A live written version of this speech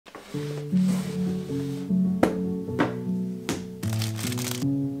Hey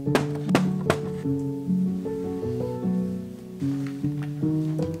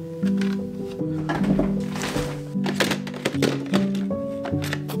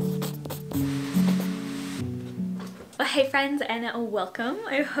friends, and welcome.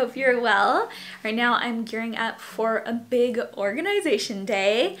 I hope you're well. Right now I'm gearing up for a big organization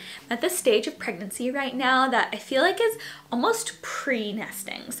day. I'm at the stage of pregnancy right now that I feel like is almost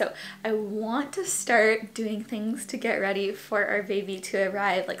pre-nesting. So I want to start doing things to get ready for our baby to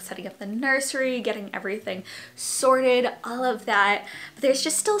arrive, like setting up the nursery, getting everything sorted, all of that. But there's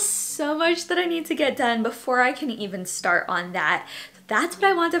just still so much that I need to get done before I can even start on that. That's what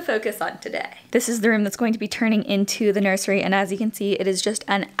I want to focus on today. This is the room that's going to be turning into the nursery, and as you can see, it is just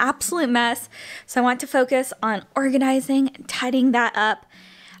an absolute mess. So I want to focus on organizing and tidying that up,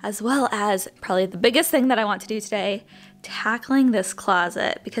 as well as probably the biggest thing that I want to do today, tackling this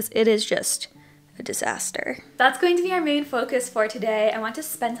closet, because it is just a disaster. That's going to be our main focus for today. I want to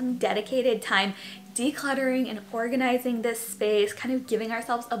spend some dedicated time decluttering and organizing this space, kind of giving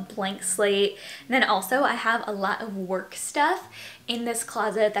ourselves a blank slate. And then also I have a lot of work stuff in this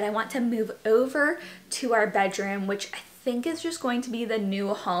closet that I want to move over to our bedroom, which I think is just going to be the new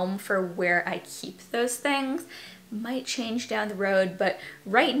home for where I keep those things. Might change down the road, but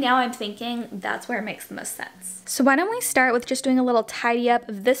right now I'm thinking that's where it makes the most sense. So why don't we start with just doing a little tidy up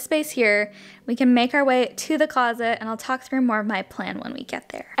of this space here. We can make our way to the closet, and I'll talk through more of my plan when we get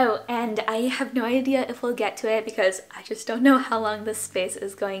there. Oh, and I have no idea if we'll get to it because I just don't know how long this space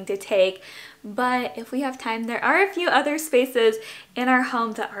is going to take. But if we have time, there are a few other spaces in our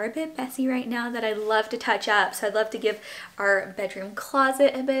home that are a bit messy right now that I'd love to touch up. So I'd love to give our bedroom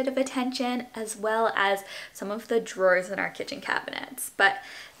closet a bit of attention, as well as some of the drawers in our kitchen cabinets. But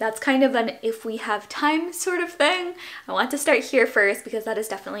that's kind of an if we have time sort of thing. I want to start here first because that is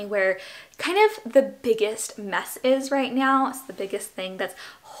definitely where kind of the biggest mess is right now. It's the biggest thing that's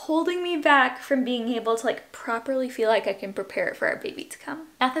holding me back from being able to like properly feel like I can prepare for our baby to come.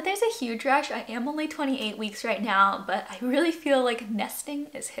 Not that there's a huge rush. I am only 28 weeks right now, but I really feel like nesting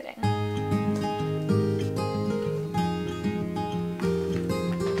is hitting.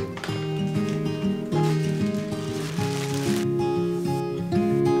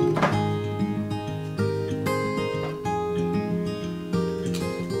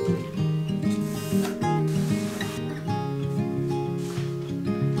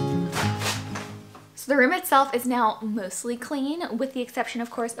 The room itself is now mostly clean, with the exception, of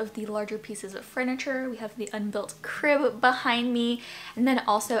course, of the larger pieces of furniture. We have the unbuilt crib behind me, and then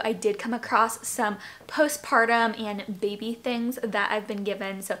also I did come across some postpartum and baby things that I've been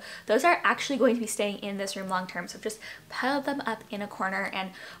given. So those are actually going to be staying in this room long term. So I've just piled them up in a corner,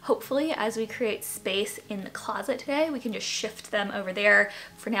 and hopefully as we create space in the closet today, we can just shift them over there.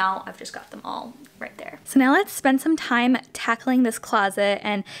 For now, I've just got them all right there. So now let's spend some time tackling this closet,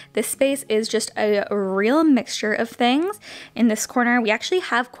 and this space is just a real mixture of things. In this corner, we actually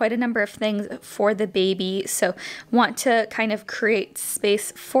have quite a number of things for the baby, so want to kind of create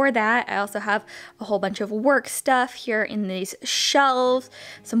space for that. I also have a whole bunch of work stuff here in these shelves,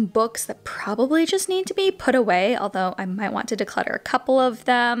 some books that probably just need to be put away, although I might want to declutter a couple of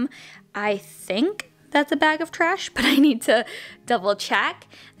them. I think that's a bag of trash, but I need to double check.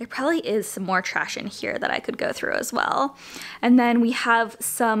 There probably is some more trash in here that I could go through as well. And then we have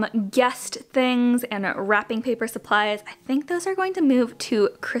some guest things and wrapping paper supplies. I think those are going to move to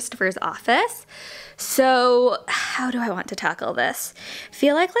Christopher's office. So how do I want to tackle this? I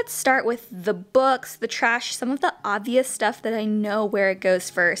feel like let's start with the books, the trash, some of the obvious stuff that I know where it goes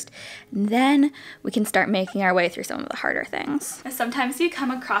first. And then we can start making our way through some of the harder things. Sometimes you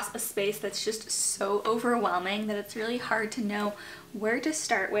come across a space that's just so overwhelming that it's really hard to know where to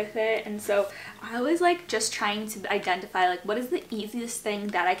start with it, and so I always like just trying to identify like what is the easiest thing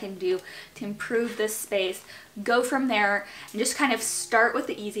that I can do to improve this space, go from there, and just kind of start with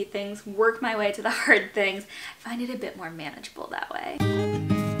the easy things, work my way to the hard things, find it a bit more manageable that way.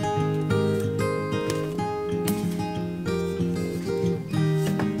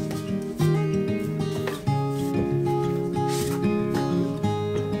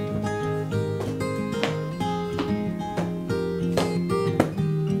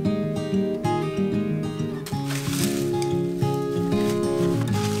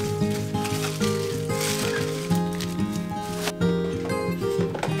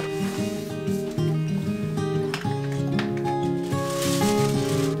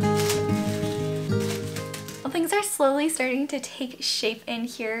 Slowly starting to take shape in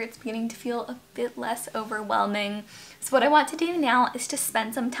here. It's beginning to feel a bit less overwhelming. So what I want to do now is to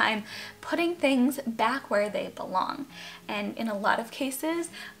spend some time putting things back where they belong. And in a lot of cases,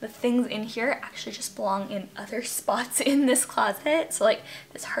 the things in here actually just belong in other spots in this closet. So like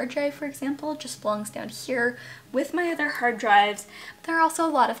this hard drive, for example, just belongs down here with my other hard drives. But there are also a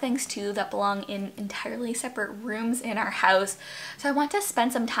lot of things too that belong in entirely separate rooms in our house. So I want to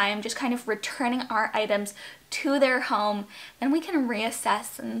spend some time just kind of returning our items to their home, then we can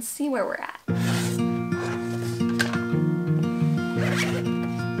reassess and see where we're at.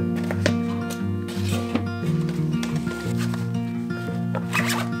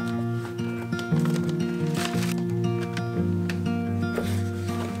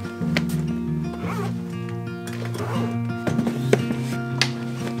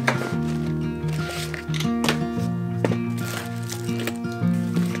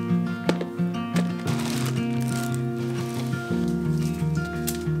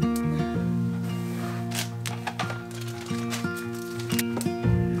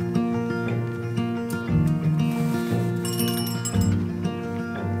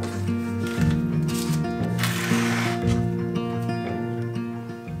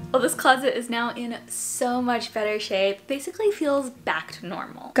 Well, this closet is now in so much better shape. Basically feels back to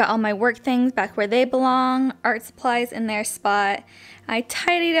normal. Got all my work things back where they belong, art supplies in their spot. I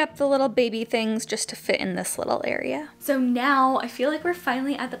tidied up the little baby things just to fit in this little area. So now I feel like we're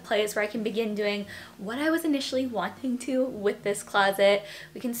finally at the place where I can begin doing what I was initially wanting to with this closet.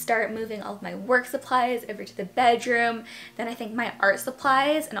 We can start moving all of my work supplies over to the bedroom. Then I think my art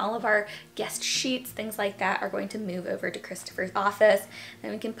supplies and all of our guest sheets, things like that, are going to move over to Christopher's office.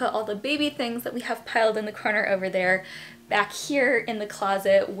 Then we can put all the baby things that we have piled in the corner over there back here in the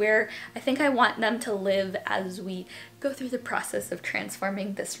closet, where I think I want them to live as we go through the process of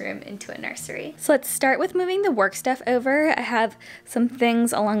transforming this room into a nursery. So let's start with moving the work stuff over. I have some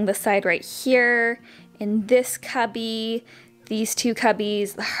things along the side right here, in this cubby, these two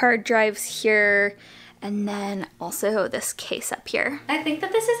cubbies, the hard drives here, and then also this case up here. I think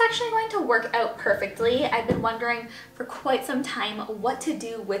that this is actually going to work out perfectly. I've been wondering for quite some time what to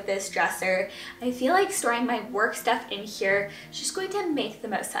do with this dresser. I feel like storing my work stuff in here is just going to make the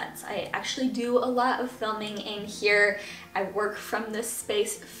most sense. I actually do a lot of filming in here. I work from this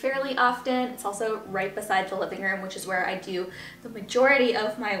space fairly often. It's also right beside the living room, which is where I do the majority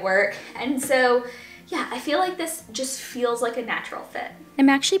of my work. And so yeah, I feel like this just feels like a natural fit. I'm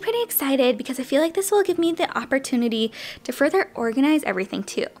actually pretty excited because I feel like this will give me the opportunity to further organize everything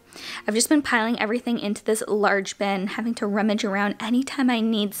too. I've just been piling everything into this large bin, having to rummage around anytime I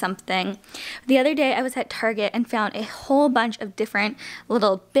need something. The other day I was at Target and found a whole bunch of different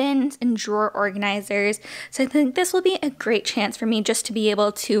little bins and drawer organizers. So I think this will be a great chance for me just to be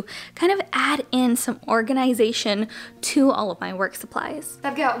able to kind of add in some organization to all of my work supplies.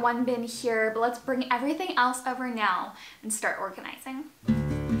 I've got one bin here, but let's bring everything else over now and start organizing.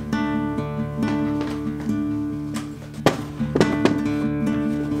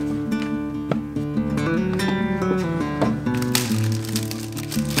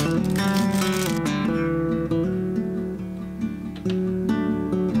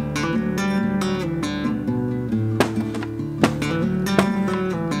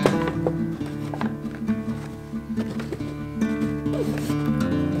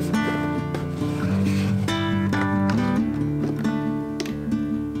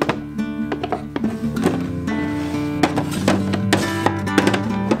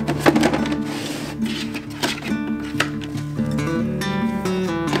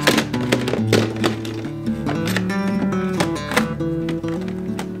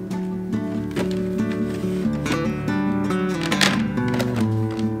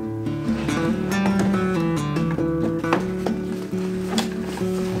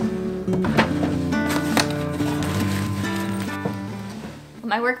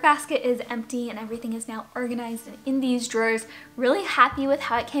 My work basket is empty and everything is now organized and in these drawers. Really happy with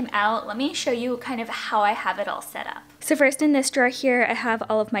how it came out. Let me show you kind of how I have it all set up. So first in this drawer here, I have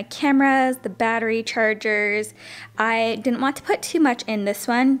all of my cameras, the battery chargers. I didn't want to put too much in this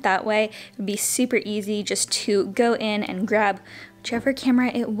one. That way it would be super easy just to go in and grab whichever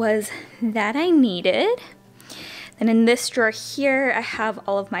camera it was that I needed. And in this drawer here, I have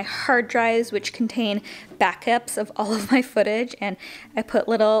all of my hard drives, which contain backups of all of my footage, and I put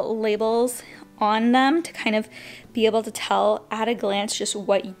little labels on them to kind of be able to tell at a glance just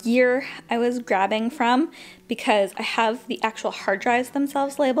what year I was grabbing from, because I have the actual hard drives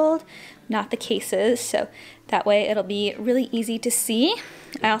themselves labeled, not the cases, so that way it'll be really easy to see.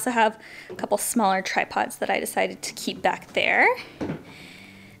 I also have a couple smaller tripods that I decided to keep back there.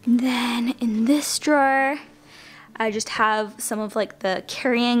 And then in this drawer, I just have some of like the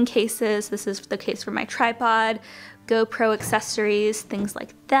carrying cases. This is the case for my tripod, GoPro accessories, things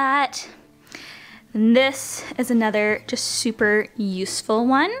like that. And this is another just super useful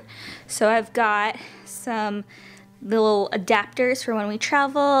one. So I've got some little adapters for when we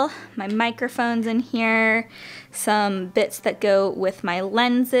travel, my microphone's in here, some bits that go with my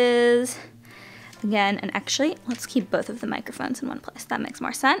lenses. Again, and actually, let's keep both of the microphones in one place. That makes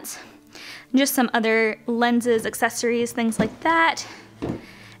more sense. And just some other lenses, accessories, things like that.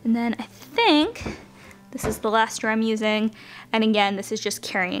 And then I think this is the last drawer I'm using. And again, this is just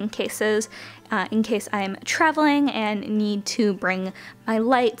carrying cases in case I'm traveling and need to bring my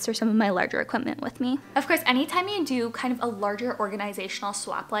lights or some of my larger equipment with me. Of course, anytime you do kind of a larger organizational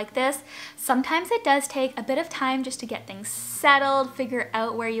swap like this, sometimes it does take a bit of time just to get things settled, figure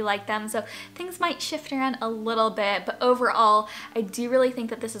out where you like them. So things might shift around a little bit, but overall, I do really think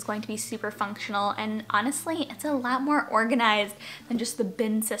that this is going to be super functional. And honestly, it's a lot more organized than just the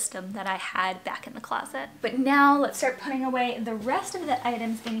bin system that I had back in the closet. But now let's start putting away the rest of the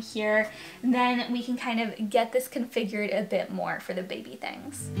items in here, and then we can kind of get this configured a bit more for the baby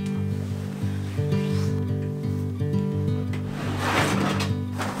things.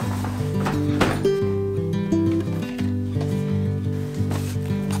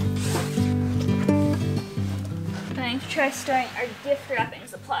 I'm going to try storing our gift wrapping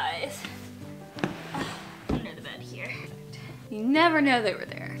supplies under the bed here. You never know they were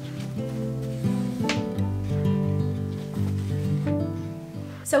there.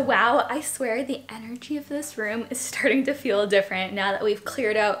 So wow, I swear the energy of this room is starting to feel different now that we've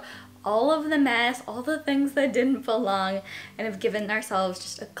cleared out all of the mess, all the things that didn't belong, and have given ourselves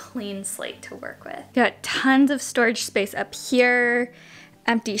just a clean slate to work with. Got tons of storage space up here,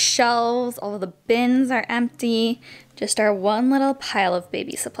 empty shelves, all of the bins are empty, just our one little pile of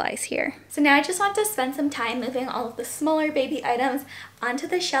baby supplies here. So now I just want to spend some time moving all of the smaller baby items onto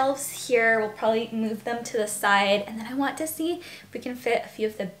the shelves here. We'll probably move them to the side, and then I want to see if we can fit a few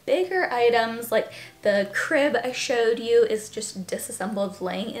of the bigger items, like the crib I showed you is just disassembled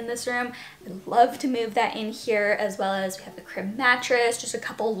laying in this room. I'd love to move that in here, as well as we have the crib mattress, just a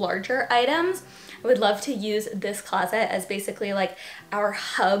couple larger items. I would love to use this closet as basically like our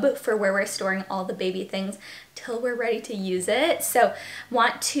hub for where we're storing all the baby things till we're ready to use it. So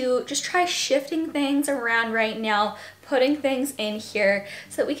want to just try shifting things around right now, putting things in here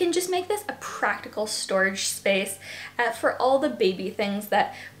so that we can just make this a practical storage space for all the baby things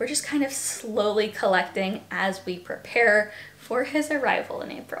that we're just kind of slowly collecting as we prepare for his arrival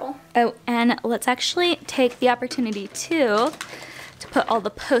in April. Oh, and let's actually take the opportunity to put all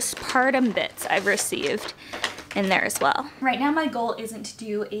the postpartum bits I've received in there as well. Right now my goal isn't to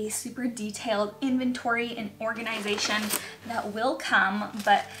do a super detailed inventory and organization. That will come,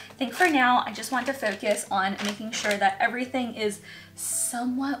 but I think for now I just want to focus on making sure that everything is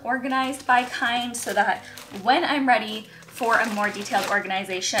somewhat organized by kind, so that when I'm ready for a more detailed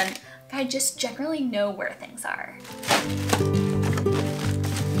organization, I just generally know where things are.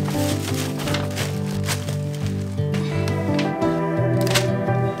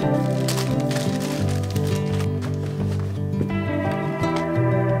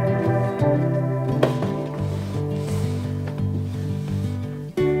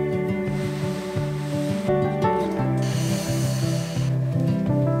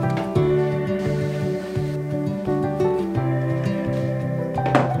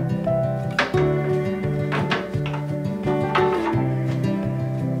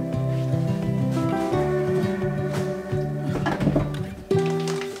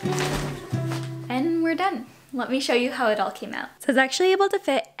 Let me show you how it all came out. So I was actually able to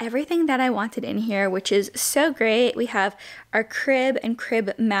fit everything that I wanted in here, which is so great. We have our crib and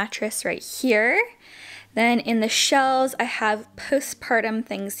crib mattress right here. Then in the shelves, I have postpartum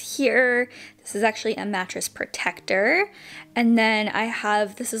things here. This is actually a mattress protector. And then I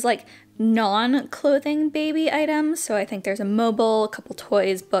have, this is like non-clothing baby items. So I think there's a mobile, a couple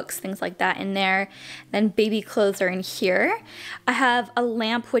toys, books, things like that in there. Then baby clothes are in here. I have a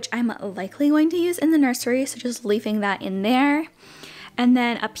lamp, which I'm likely going to use in the nursery, so just leaving that in there. And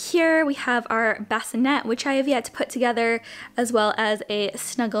then up here we have our bassinet, which I have yet to put together, as well as a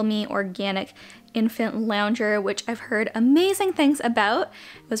Snuggle Me organic infant lounger, which I've heard amazing things about.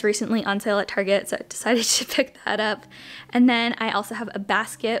 It was recently on sale at Target, so I decided to pick that up. And then I also have a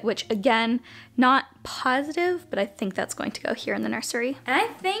basket, which again, not positive, but I think that's going to go here in the nursery. And I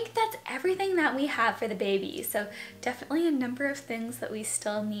think that's everything that we have for the baby. So definitely a number of things that we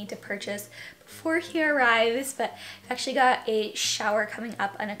still need to purchase before he arrives, but I've actually got a shower coming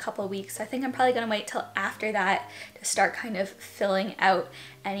up in a couple weeks. So I think I'm probably gonna wait till after that to to start kind of filling out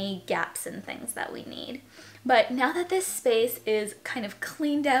any gaps and things that we need. But now that this space is kind of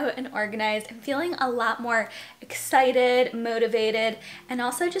cleaned out and organized, I'm feeling a lot more excited, motivated, and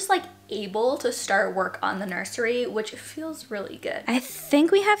also just like able to start work on the nursery, which feels really good. I think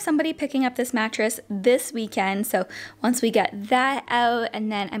we have somebody picking up this mattress this weekend, so once we get that out,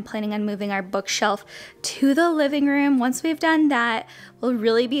 and then I'm planning on moving our bookshelf to the living room. Once we've done that, we'll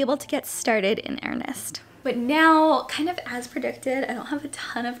really be able to get started in earnest. But now, kind of as predicted, I don't have a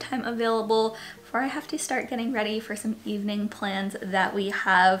ton of time available before I have to start getting ready for some evening plans that we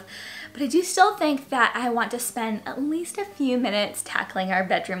have. But I do still think that I want to spend at least a few minutes tackling our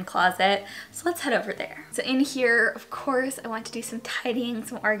bedroom closet. So let's head over there. So in here, of course, I want to do some tidying,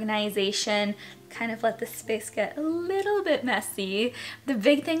 some organization, kind of let the space get a little bit messy. The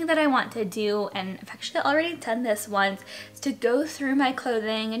big thing that I want to do, and I've actually already done this once, is to go through my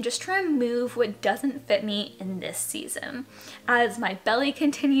clothing and just remove what doesn't fit me in this season. As my belly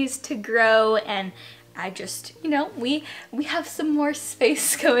continues to grow and I just, you know, we have some more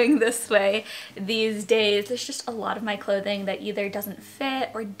space going this way these days. There's just a lot of my clothing that either doesn't fit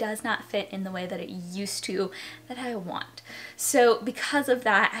or does not fit in the way that it used to that I want. So because of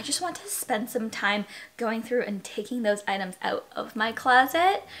that, I just want to spend some time going through and taking those items out of my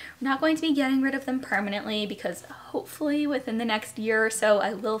closet. I'm not going to be getting rid of them permanently because hopefully within the next year or so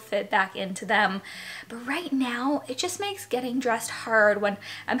I will fit back into them. But right now, it just makes getting dressed hard when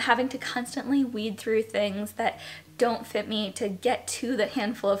I'm having to constantly weed through things that don't fit me to get to the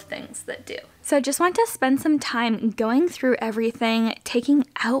handful of things that do. So I just want to spend some time going through everything, taking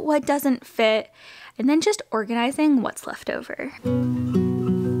out what doesn't fit, and then just organizing what's left over.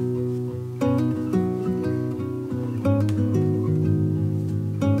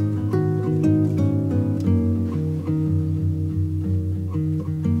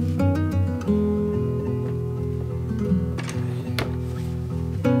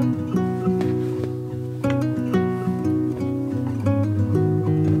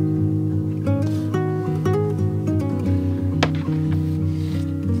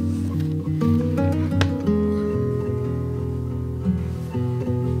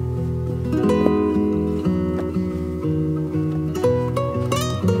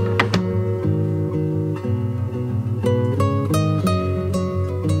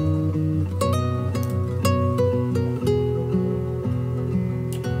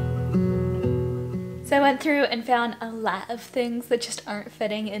 So I went through and found a lot of things that just aren't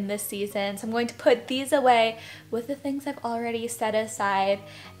fitting in this season. So I'm going to put these away with the things I've already set aside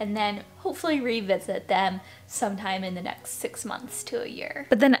and then hopefully revisit them sometime in the next 6 months to a year.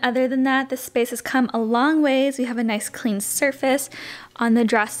 But then other than that, this space has come a long ways. We have a nice clean surface on the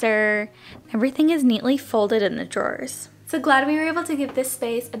dresser. Everything is neatly folded in the drawers. So glad we were able to give this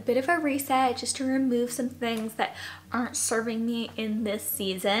space a bit of a reset just to remove some things that aren't serving me in this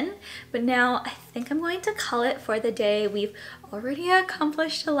season. But now I think I'm going to call it for the day. We've already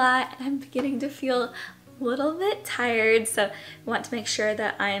accomplished a lot and I'm beginning to feel a little bit tired. So I want to make sure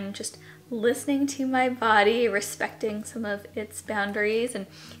that I'm just listening to my body, respecting some of its boundaries, and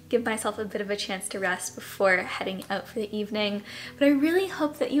give myself a bit of a chance to rest before heading out for the evening. But I really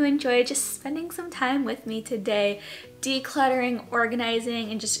hope that you enjoyed just spending some time with me today, decluttering,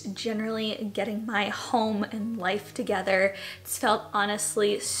 organizing, and just generally getting my home and life together. It's felt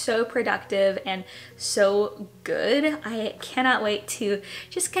honestly so productive and so good. I cannot wait to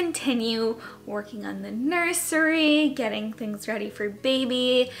just continue working on the nursery, getting things ready for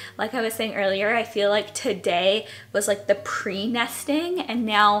baby. Like I was saying earlier, I feel like today was like the pre-nesting, and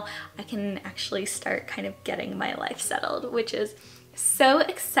now I can actually start kind of getting my life settled, which is so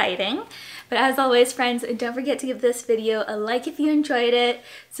exciting. But as always, friends, don't forget to give this video a like if you enjoyed it,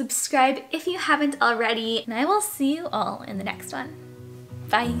 subscribe if you haven't already, and I will see you all in the next one.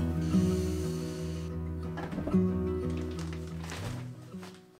 Bye.